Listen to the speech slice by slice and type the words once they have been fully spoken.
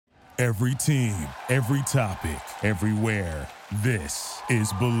Every team, every topic, everywhere. This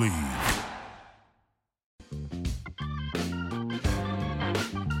is Believe.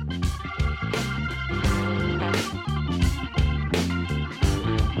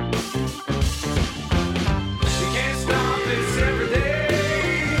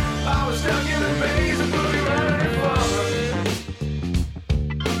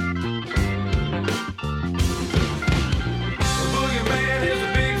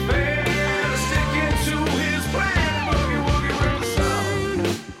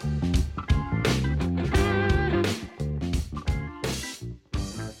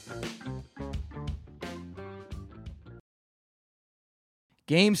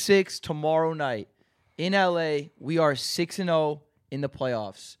 Game 6 tomorrow night in LA. We are 6-0 in the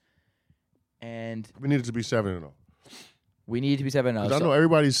playoffs, and We needed to be 7-0. we need to be 7-0. Because I know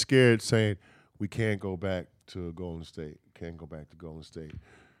everybody's scared saying we can't go back to Golden State. Can't go back to Golden State.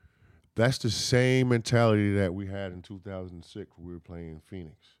 That's the same mentality that we had in 2006 when we were playing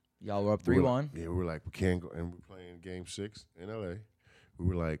Phoenix. Y'all were up 3-1. Yeah, we were like, we can't go. And we're playing Game 6 in LA. We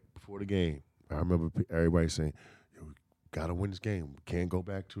were like, before the game, I remember everybody saying, we got to win this game. We can't go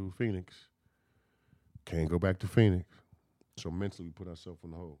back to Phoenix. Can't go back to Phoenix. So mentally, we put ourselves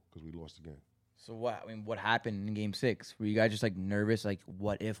in the hole because we lost the game. So what? I mean, what happened in Game 6? Were you guys just like nervous? Like,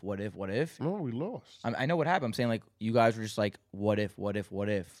 what if? No, we lost. I know what happened. I'm saying like you guys were just like, what if? What if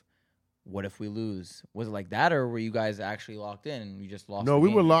we lose? Was it like that, or were you guys actually locked in and you just lost? No, the we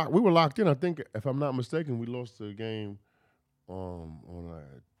game? were locked. We were locked in. I think, if I'm not mistaken, we lost the game on a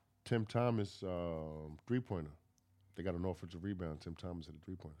Tim Thomas 3-pointer. They got an offensive rebound. Tim Thomas hit a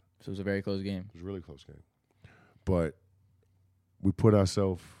 3-pointer. So it was a very close game. It was a really close game. But we put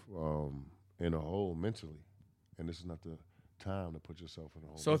ourselves in a hole mentally, and this is not the time to put yourself in a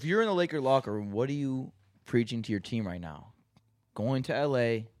hole. So if you're in the Laker locker room, what are you preaching to your team right now? Going to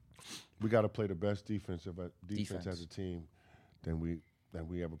LA. We got to play the best defense as a team than we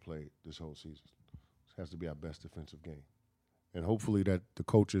ever played this whole season. It has to be our best defensive game, and hopefully that the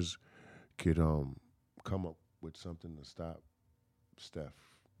coaches could come up with something to stop Steph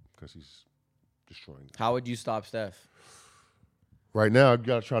because he's destroying them. How would you stop Steph? Right now, you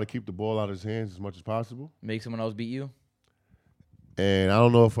got to try to keep the ball out of his hands as much as possible. Make someone else beat you? And I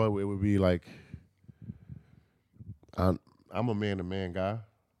don't know if it would be like I'm a man-to-man guy,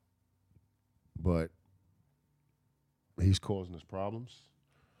 but he's causing us problems.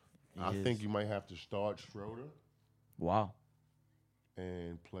 I think you might have to start Schroeder. Wow.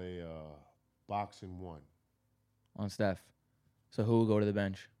 And play boxing one. On Steph. So who will go to the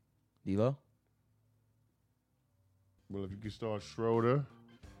bench? D'Lo? Well, if you can start Schroeder,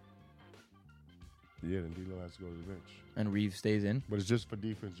 then D'Lo has to go to the bench. And Reeves stays in? But it's just for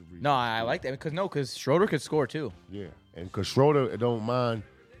defensive reasons. No, I like that. Because Schroeder could score too. Yeah, and because Schroeder don't mind,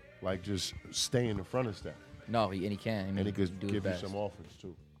 like, just staying in front of Steph. No, he can. And he could give you some offense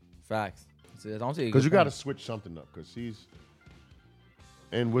too. Facts. Because you got to switch something up. Because he's...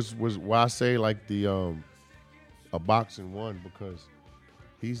 And was why I say, like, the a boxing one, because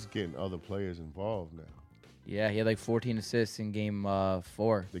he's getting other players involved now. Yeah, he had like 14 assists in game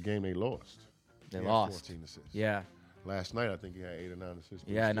 4. The game they lost. They lost. 14 assists. Yeah. Last night, I think he had 8 or 9 assists.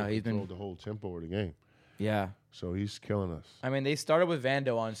 Yeah, no, he's been the whole tempo of the game. Yeah. So he's killing us. I mean, they started with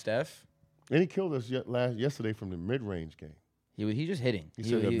Vando on Steph. And he killed us yesterday from the mid-range game. He was just hitting. He was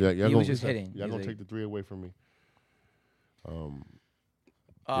just hitting. Y'all gonna take the 3 away from me. His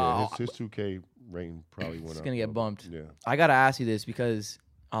 2K rating probably went up. It's gonna get bumped. Yeah. I gotta ask you this because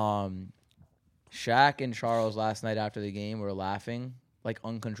Shaq and Charles last night after the game were laughing like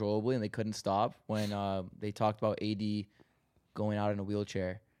uncontrollably, and they couldn't stop when they talked about AD going out in a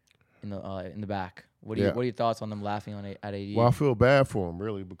wheelchair in the back. What are your thoughts on them laughing at AD? Well, I feel bad for him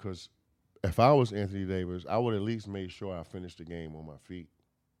really, because if I was Anthony Davis, I would at least made sure I finished the game on my feet.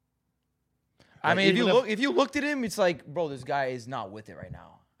 I mean, if you looked at him, it's like, bro, this guy is not with it right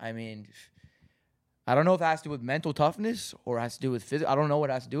now. I mean, I don't know if it has to do with mental toughness or it has to do with physical. I don't know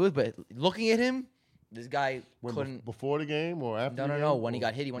what it has to do with, but looking at him, this guy couldn't. Before the game or after? No. When he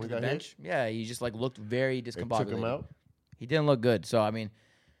got hit, he went to the bench. Hit? Yeah, he just like looked very discombobulated. Took him out. He didn't look good. So I mean,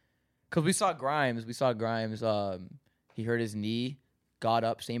 because we saw Grimes. He hurt his knee, got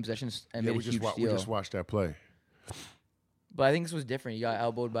up, same possessions, and made a huge steal. We just watched that play. But I think this was different. You got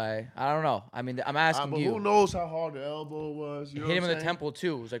elbowed by, I don't know. I mean, I'm asking you. Who knows how hard the elbow was? You hit him in the temple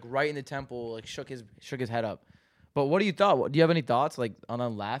too. It was like right in the temple. Like shook his head up. But what do you thought? Do you have any thoughts like on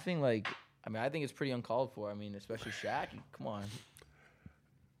them laughing? Like, I mean, I think it's pretty uncalled for. I mean, especially Shaq. Come on.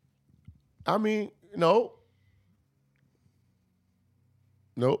 I mean, no,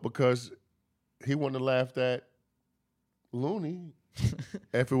 because he wouldn't have laughed at Looney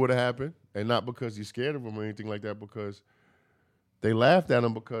if it would have happened, and not because he's scared of him or anything like that, because they laughed at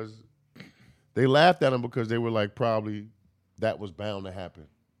him because they were like, probably that was bound to happen.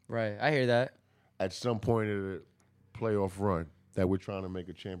 Right, I hear that. At some point in the playoff run, that we're trying to make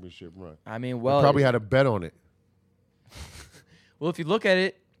a championship run. I mean, we probably had a bet on it. Well, if you look at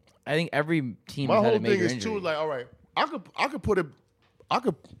it, I think every team My has had whole a major thing is injury. too, like, all right, I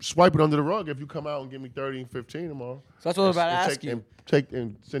could swipe it under the rug if you come out and give me 30 and 15 tomorrow. So that's what I was about to ask you.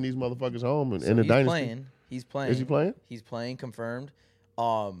 And send these motherfuckers home and So in the he's dynasty. playing. He's playing. Is he playing? He's playing, confirmed.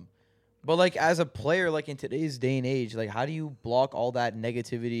 But like as a player, like in today's day and age, like how do you block all that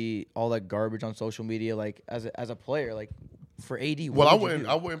negativity, all that garbage on social media? Like as a player, like for AD. Well,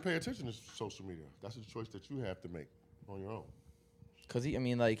 I wouldn't pay attention to social media. That's a choice that you have to make on your own. Because he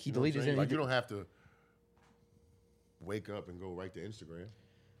deleted his. Like you don't have to wake up and go right to Instagram.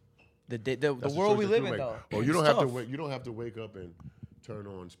 The world we live in, though. Or you don't have to wait. You don't have to wake up and turn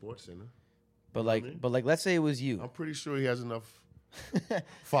on SportsCenter. But like, let's say it was you. I'm pretty sure he has enough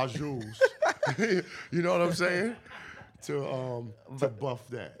fajules. You know what I'm saying? To buff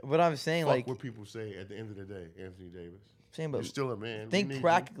that. But I'm saying, Fuck like, what people say at the end of the day, Anthony Davis. Saying, but you're still a man. Think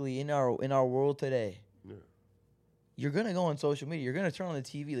practically in our world today. Yeah. You're gonna go on social media. You're gonna turn on the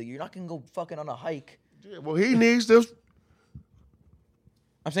TV. Like you're not gonna go fucking on a hike. Yeah, well, he needs to.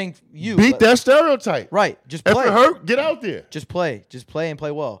 I'm saying you beat that stereotype. Right. Just play. If it hurt, get out there. Just play and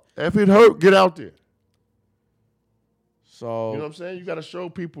play well. If it hurt, get out there. So you know what I'm saying? You got to show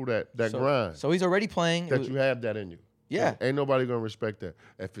people that grind. So he's already playing. That you have that in you. Yeah. Ain't nobody gonna respect that.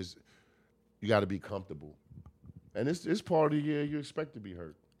 If it's, you got to be comfortable. And it's part of the year you expect to be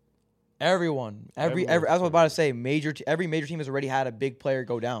hurt. Everyone. Every. That's what I was about to say. Every major team has already had a big player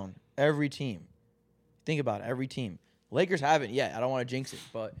go down. Every team. Think about it. Every team. Lakers haven't yet. I don't want to jinx it,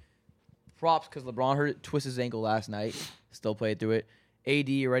 but props because LeBron twist his ankle last night. Still played through it. AD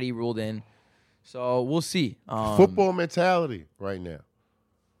already ruled in. So we'll see. Football mentality right now.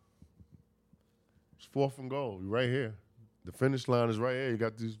 It's 4th and goal. You're right here. The finish line is right here. You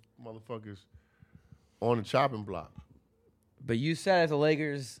got these motherfuckers on the chopping block. But you said if the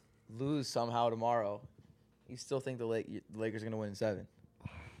Lakers lose somehow tomorrow, you still think the Lakers are going to win in 7.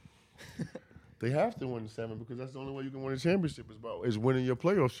 They have to win 7 because that's the only way you can win a championship is winning your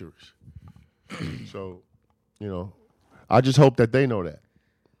playoff series. So, you know, I just hope that they know that.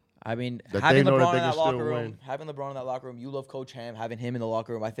 I mean, that having they know LeBron that in that locker room, you love Coach Ham, having him in the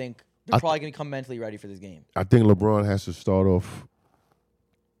locker room, I think they're probably going to come mentally ready for this game. I think LeBron has to start off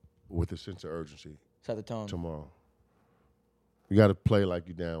with a sense of urgency. Set the tone. Tomorrow. You got to play like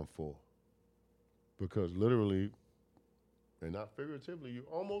you're down 4. Because literally, and not figuratively, you're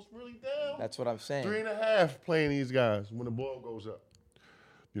almost really down. That's what I'm saying. 3.5 playing these guys when the ball goes up.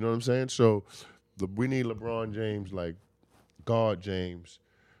 You know what I'm saying? So we need LeBron James, like guard James,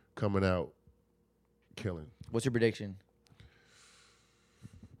 coming out killing. What's your prediction?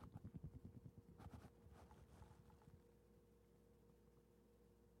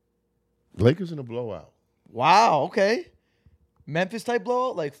 Lakers in a blowout. Wow, okay. Memphis type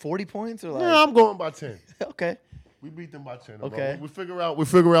blowout, like 40 points or like? Yeah, I'm going by 10. Okay. We beat them by 10. Okay. We figure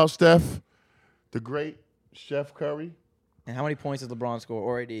out Steph, the great Chef Curry. And how many points does LeBron score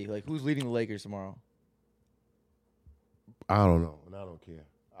or AD? Like, who's leading the Lakers tomorrow? I don't know, and I don't care.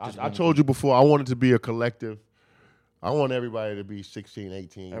 I told you before, I want it to be a collective. I want everybody to be 16,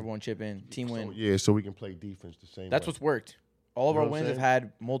 18. Everyone chip in. Team win. Yeah, so we can play defense the same way. That's what's worked. All of our wins have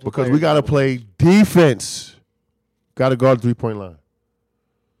had multiple because we got to play defense. Got to guard the 3-point line.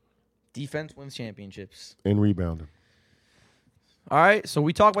 Defense wins championships. And rebounding. All right, so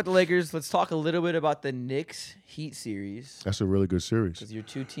we talked about the Lakers. Let's talk a little bit about the Knicks Heat series. That's a really good series. Because your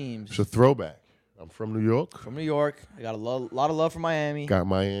two teams. It's a throwback. I'm from New York. From New York. I got a lot of love for Miami. Got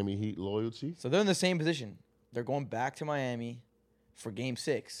Miami Heat loyalty. So they're in the same position. They're going back to Miami for Game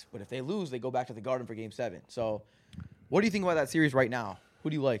 6. But if they lose, they go back to the Garden for Game 7. So what do you think about that series right now? Who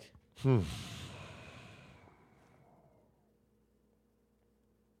do you like?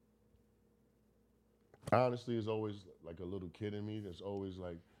 Honestly, it's always like a little kid in me that's always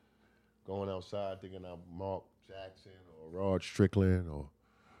like going outside thinking I'm Mark Jackson or Rod Strickland or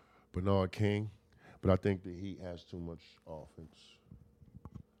Bernard King. But I think the Heat has too much offense.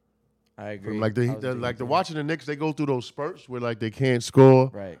 I agree. Like the watching the Knicks, they go through those spurts where like they can't score.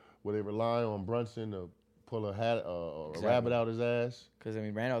 Right. Where they rely on Brunson to pull a rabbit out his ass. Because I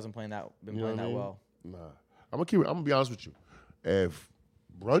mean, Randall hasn't playing that well. Nah, I'm gonna be honest with you. If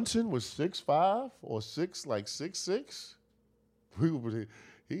Brunson was 6'5" or 6'6",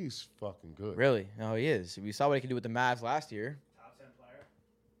 he's fucking good. Really? No, he is. We saw what he could do with the Mavs last year. Top 10 player.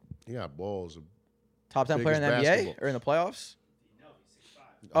 He got balls. Top 10 player in the NBA or in the playoffs? No,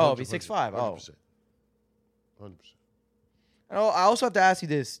 Oh, be 6'5". 100%. 100%. I also have to ask you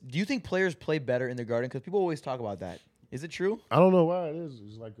this: do you think players play better in the Garden? Because people always talk about that. Is it true? I don't know why it is.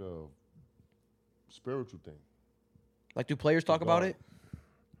 It's like a spiritual thing. Like, do players talk about it?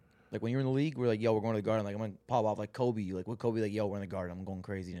 Like, when you're in the league, we're like, yo, we're going to the Garden. Like, I'm going to pop off like Kobe. Like, what Kobe, like, yo, we're in the Garden. I'm going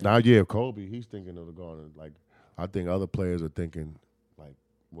crazy now. Yeah, Kobe, he's thinking of the Garden. Like, I think other players are thinking, like,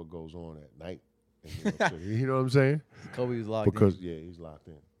 what goes on at night in New York City. You know what I'm saying? Kobe was locked in. Yeah, he's locked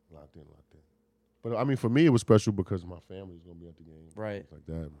in. But, I mean, for me, it was special because my family's going to be at the game. Right. Like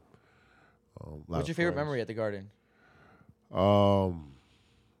that. What's your favorite memory at the Garden? Well,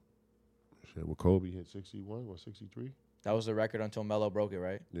 Kobe hit 61 or 63. That was the record until Melo broke it,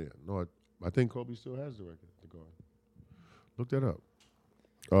 right? Yeah. No, I think Kobe still has the record at the Garden. Look that up.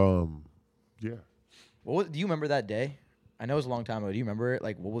 Yeah. Do you remember that day? I know it was a long time ago. Do you remember it?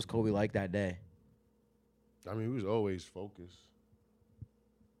 Like, what was Kobe like that day? I mean, he was always focused.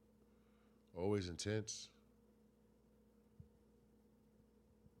 Always intense.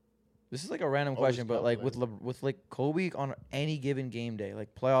 This is like a random question, but like with like Kobe on any given game day,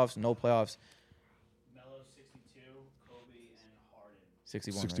 like playoffs, no playoffs. Melo 62, Kobe and Harden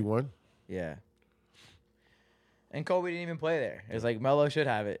 61. 61. Right? Yeah. And Kobe didn't even play there. It's like Melo should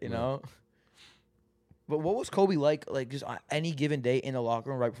have it, you know. But what was Kobe like just on any given day in the locker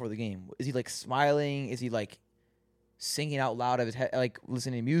room right before the game? Is he like smiling? Is he like singing out loud of his head, like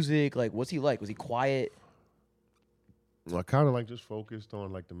listening to music? Like, what's he like? Was he quiet? I kind of like just focused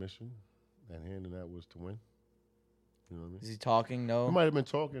on like the mission at hand, and that was to win. You know what I mean? Is he talking? No. He might have been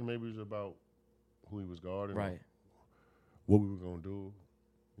talking. Maybe it was about who he was guarding, right? What we were gonna do,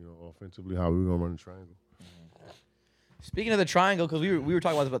 you know, offensively, how we were gonna run the triangle. Speaking of the triangle, because we were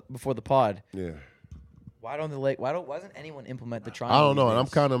talking about this before the pod. Yeah. Why doesn't anyone implement the triangle? I don't know, and I'm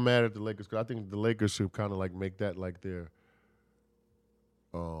kind of mad at the Lakers because I think the Lakers should kind of like make that like their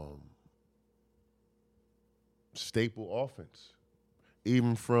staple offense,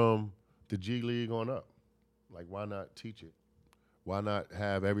 even from the G League on up. Like, why not teach it? Why not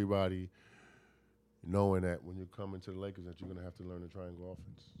have everybody knowing that when you come into the Lakers that you're gonna have to learn the triangle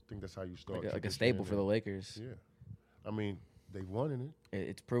offense? I think that's how you start. Like a staple for the Lakers. Yeah, I mean they've won in it.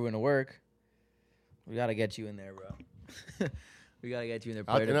 It's proven to work. We gotta get you in there, bro. We gotta get you in there.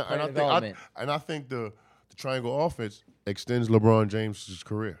 I think the triangle offense extends LeBron James'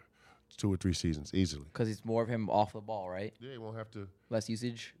 career 2 or 3 seasons easily. Because it's more of him off the ball, right? Yeah, he won't have to. Less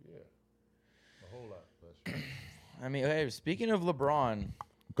usage. Yeah, a whole lot less. I mean, hey, speaking of LeBron,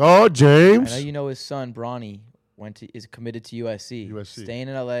 go James. I know you know his son Bronny is committed to USC. Staying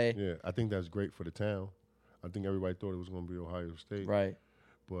in LA. Yeah, I think that's great for the town. I think everybody thought it was going to be Ohio State. Right.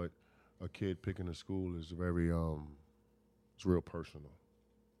 But a kid picking a school is very, it's real personal.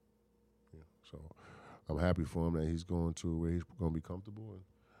 Yeah, so I'm happy for him that he's going to where he's going to be comfortable. And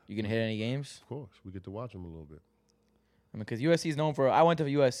you gonna hit any games? Of course, we get to watch him a little bit. I mean, because USC is known for. I went to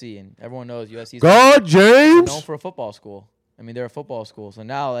USC, and everyone knows USC is known for a football school. I mean, they're a football school. So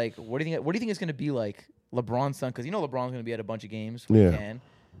now, like, what do you think it's gonna be like? LeBron's son, because you know LeBron's gonna be at a bunch of games. When he can.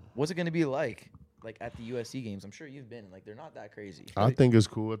 What's it gonna be like? Like at the USC games, I'm sure you've been. Like, they're not that crazy. I think it's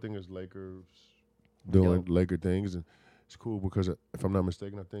cool. I think it's Lakers doing Laker things, and it's cool because if I'm not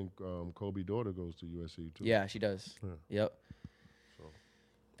mistaken, I think Kobe's daughter goes to USC too. Yeah, she does. Yeah. Yep. So,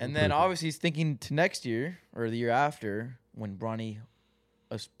 and then obviously he's thinking to next year or the year after when Bronny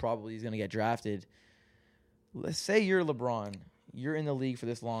probably is gonna get drafted. Let's say you're LeBron. You're in the league for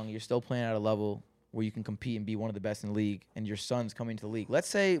this long. You're still playing at a level where you can compete and be one of the best in the league, and your son's coming to the league. Let's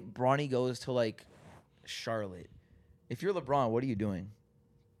say Bronny goes to like Charlotte. If you're LeBron, what are you doing?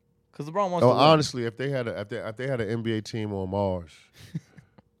 Because LeBron wants to win. Honestly, if they had an NBA team on Mars,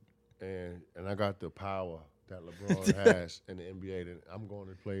 and I got the power that LeBron has in the NBA, then I'm going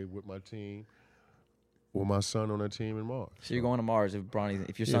to play with my team, with my son on a team in Mars. So you're going to Mars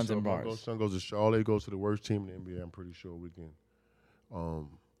if your son's in Mars. If my son goes to Charlotte, goes to the worst team in the NBA, I'm pretty sure we can.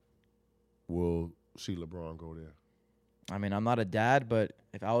 We'll see LeBron go there. I mean, I'm not a dad, but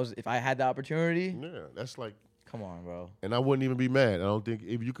if I had the opportunity, yeah, that's like, come on, bro. And I wouldn't even be mad. I don't think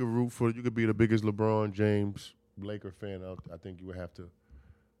if you could root for, you could be the biggest LeBron James Laker fan. I think you would have to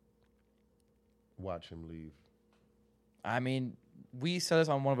watch him leave. I mean, we said this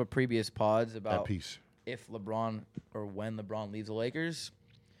on one of our previous pods about that piece. If LeBron or when LeBron leaves the Lakers,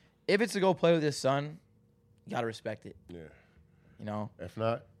 if it's to go play with his son, you gotta respect it. Yeah. You know. If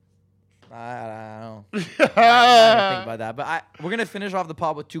not. I don't know. I didn't think about that. But we're going to finish off the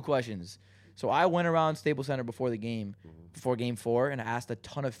pod with 2 questions. So I went around Staples Center before the game, before Game 4, and I asked a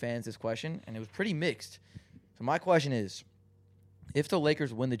ton of fans this question, and it was pretty mixed. So my question is, if the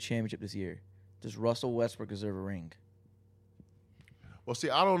Lakers win the championship this year, does Russell Westbrook deserve a ring? Well, see,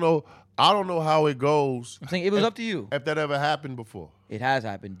 I don't know how it goes. I'm saying it was up to you. If that ever happened before. It has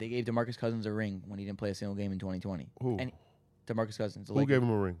happened. They gave DeMarcus Cousins a ring when he didn't play a single game in 2020. Who? And DeMarcus Cousins. Who gave him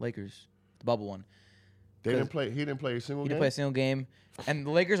a ring? Lakers. The bubble one. They didn't play. He didn't play a single game. He didn't play a single game. And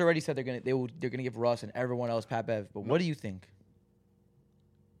the Lakers already said they're gonna give Russ and everyone else Pat Bev. But what do you think?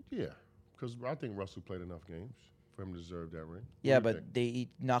 Yeah, because I think Russell played enough games for him to deserve that ring. Yeah, but they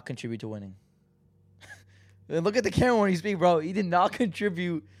not contribute to winning. Look at the camera when you speak, bro. He did not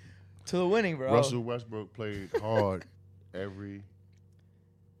contribute to the winning, bro. Russell Westbrook played hard every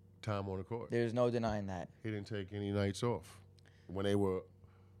time on the court. There's no denying that. He didn't take any nights off. When they were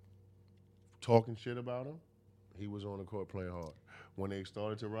talking shit about him, he was on the court playing hard. When they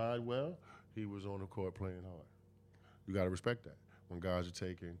started to ride well, he was on the court playing hard. You got to respect that. When guys are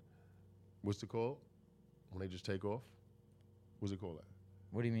taking, what's the call? When they just take off? What's it called that?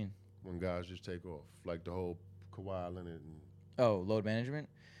 What do you mean? When guys just take off, like the whole Kawhi Leonard and load management.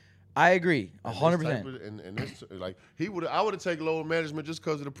 I agree, 100%. And this, like I would have taken load management just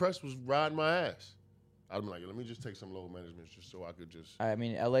because the press was riding my ass. I'd be like, let me just take some load management just so I could just. I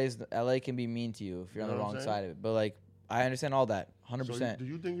mean, LA can be mean to you if you're on the wrong side of it, but like I understand all that, 100%. So do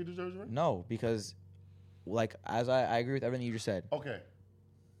you think he deserves it? No, because like as I agree with everything you just said. Okay.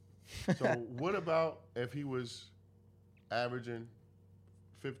 So what about if he was averaging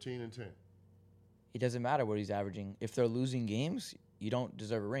 15 and 10? It doesn't matter what he's averaging. If they're losing games, you don't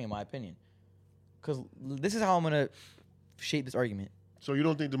deserve a ring, in my opinion. Because this is how I'm going to shape this argument. So you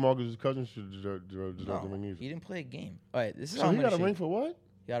don't think DeMarcus Cousins should deserve the ring either? He didn't play a game. All right, this is so how I'm he going got to a ring for what?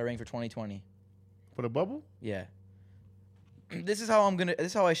 He got a ring for 2020. For the bubble? Yeah. This is how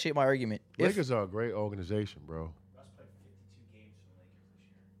I shape my argument. Lakers are a great organization, bro. Russ played 52 games for the Lakers this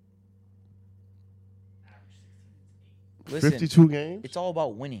year. Average 16 and 8. Listen, 52 games? it's all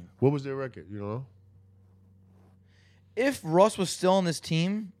about winning. What was their record? You know? If Russ was still on this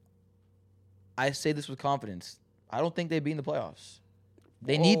team, I say this with confidence. I don't think they'd be in the playoffs.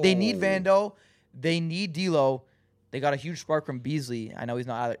 They need Vando. They need D'Lo. They got a huge spark from Beasley. I know he's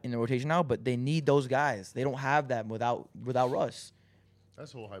not in the rotation now, but they need those guys. They don't have that without Russ.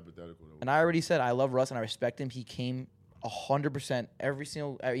 That's whole hypothetical. Though. And I already said I love Russ and I respect him. He came 100% every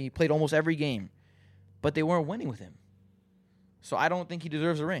single. He played almost every game, but they weren't winning with him. So I don't think he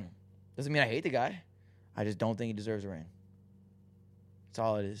deserves a ring. Doesn't mean I hate the guy. I just don't think he deserves a ring. That's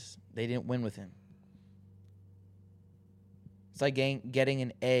all it is. They didn't win with him. It's like getting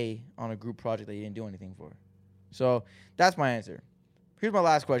an A on a group project that you didn't do anything for. So that's my answer. Here's my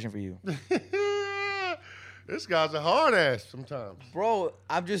last question for you. This guy's a hard ass sometimes. Bro,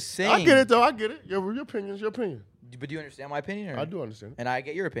 I'm just saying. I get it, though. I get it. Your opinion's your opinion. But do you understand my opinion? I do understand it. And I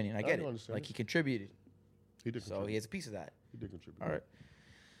get your opinion. I get do it. understand Like, it. he contributed. He did contribute. So he has a piece of that. He did contribute. All right.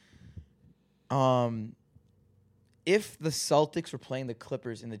 If the Celtics were playing the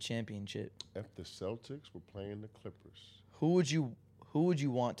Clippers in the championship, If the Celtics were playing the Clippers, who would you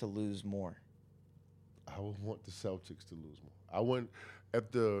want to lose more? I would want the Celtics to lose more.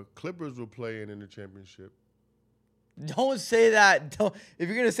 If the Clippers were playing in the championship. Don't say that. If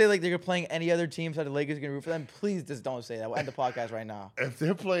you're gonna say like they're playing any other team, so the Lakers are gonna root for them, please just don't say that. We'll end the podcast right now. If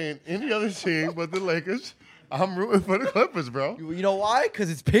they're playing any other team but the Lakers, I'm rooting for the Clippers, bro. You know why? Because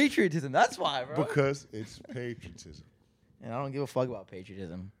it's patriotism. That's why, bro. Because it's patriotism. And I don't give a fuck about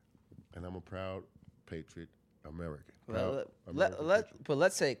patriotism. And I'm a proud patriot American. But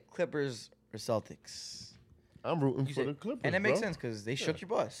let's say Clippers or Celtics. I'm rooting for the Clippers, and it makes sense because they shook your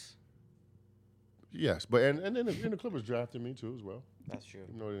bus. Yes, but and then the Clippers drafted me too as well. That's true.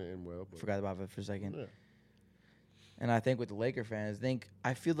 Even though it didn't end well. But Forgot about it for a second. Yeah. And I think with the Laker fans,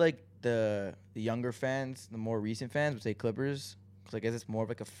 I feel like the younger fans, the more recent fans would say Clippers because I guess it's more of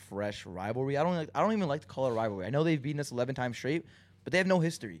like a fresh rivalry. I don't even like to call it a rivalry. I know they've beaten us 11 times straight, but they have no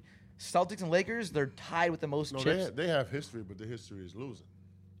history. Celtics and Lakers, they're tied with the most chips. They have history, but the history is losing.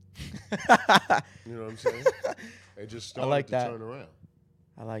 You know what I'm saying? They just started to turn around.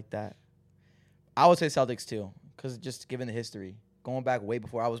 I like that. I would say Celtics too, because just given the history, going back way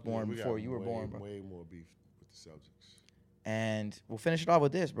before I was born, before you were born, bro. Way more beef with the Celtics. And we'll finish it off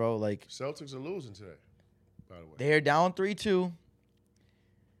with this, bro. Like Celtics are losing today, by the way. They're down 3-2.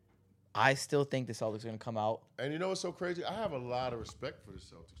 I still think the Celtics are going to come out. And you know what's so crazy? I have a lot of respect for the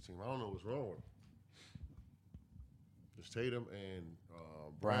Celtics team. I don't know what's wrong with them. Just Tatum and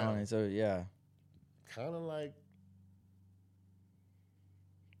Brown. And so, yeah. Kind of like.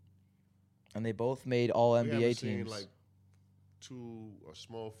 And they both made all NBA teams. Like a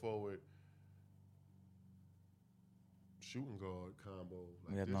small forward shooting guard combo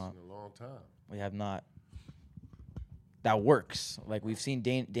like this in a long time. We have not. That works. Like we've seen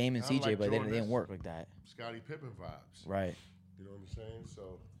Dame and CJ, like but they Jordan didn't work like that. Scottie Pippen vibes. Right. You know what I'm saying?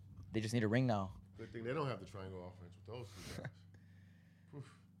 So They just need a ring now. good thing they don't have the triangle offense with those two guys.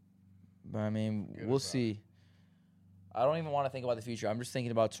 But I mean, Forget we'll about see. I don't even want to think about the future. I'm just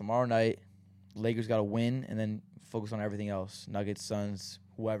thinking about tomorrow night. Lakers got to win and then focus on everything else. Nuggets, Suns,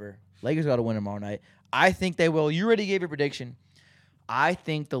 whoever. Lakers got to win tomorrow night. I think they will. You already gave your prediction. I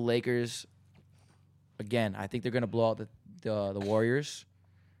think the Lakers, again, I think they're going to blow out the Warriors.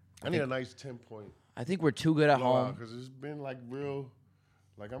 I need a nice 10-point I think we're too good at home. because it's been like real.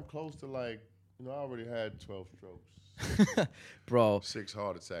 Like I'm close to like I already had 12 strokes. Bro. 6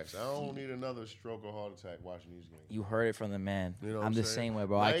 heart attacks. I don't need another stroke or heart attack watching these games. You heard it from the man. You know what I'm the saying? same way,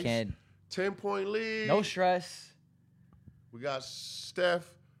 bro. Nice I can't. 10-point lead. No stress. We got Steph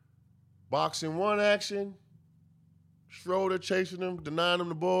boxing one action. Schroeder chasing him, denying him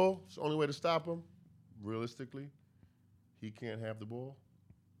the ball. It's the only way to stop him. Realistically, he can't have the ball.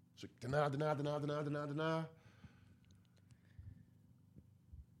 So deny.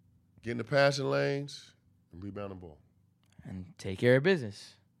 Get in the passing lanes and rebound the ball. And take care of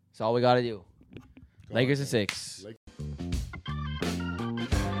business. That's all we got to do. Lakers at 6.